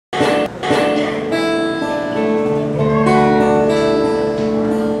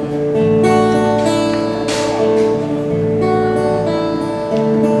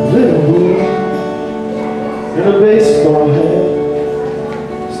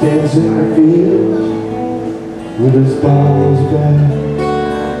stands in the field with his balls back.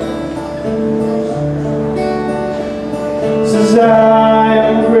 Says I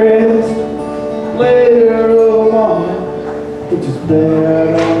am the greatest player of all. Puts his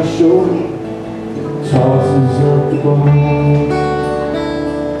bat on his shoulder, tosses up the ball.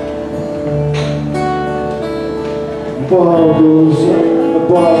 The ball goes up, the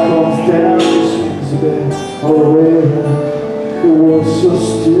ball comes down, he swings the bat all the way around. The world's so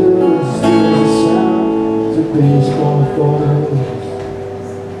still, and still as a sound. The baseball falls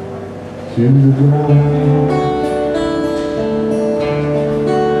to the ground.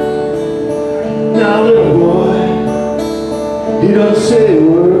 Now little boy, he don't say a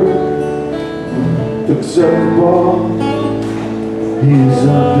word, picks up the ball, he's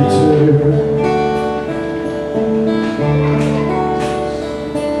undeterred.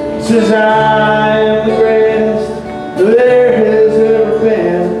 Says I am the greatest there has ever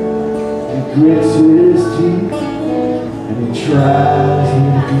been. He grits his teeth and he tries it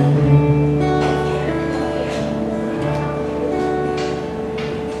again.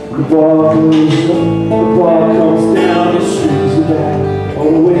 The ball goes up, the ball comes down, he swings it back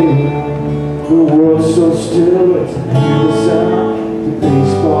all the way around. The world's so still, it's an endless sound. The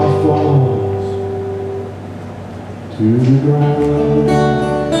baseball falls to the ground.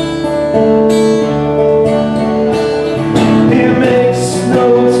 He makes no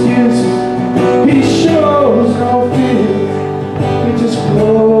excuses, he shows no fear. He just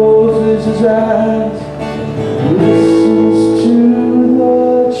closes his eyes and listens to the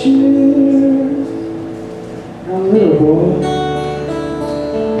cheers. Now little boy,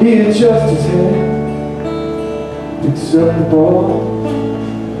 he adjusts his head, picks up the ball,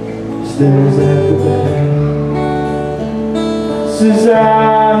 stares at the bag. Says I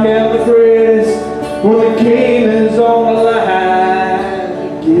am the greatest when the game is on the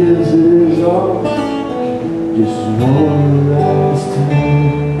line. He gives it his all, just one last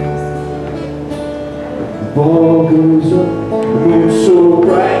time. The ball goes up, the moon's so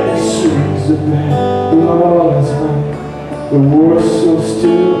bright, it swings it back all his night. The world's so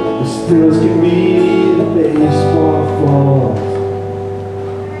still, the stills give me the baseball falls.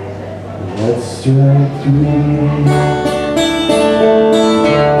 That's strike three.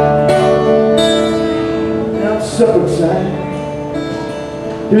 Supper time,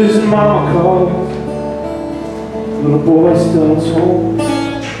 his mama calls. Little boy starts home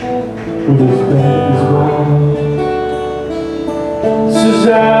with his back is gone. Says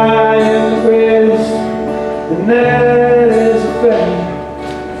I am the greatest, and that is a fact.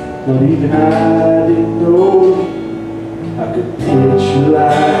 But even I didn't know I could pitch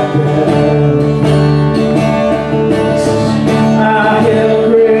like that.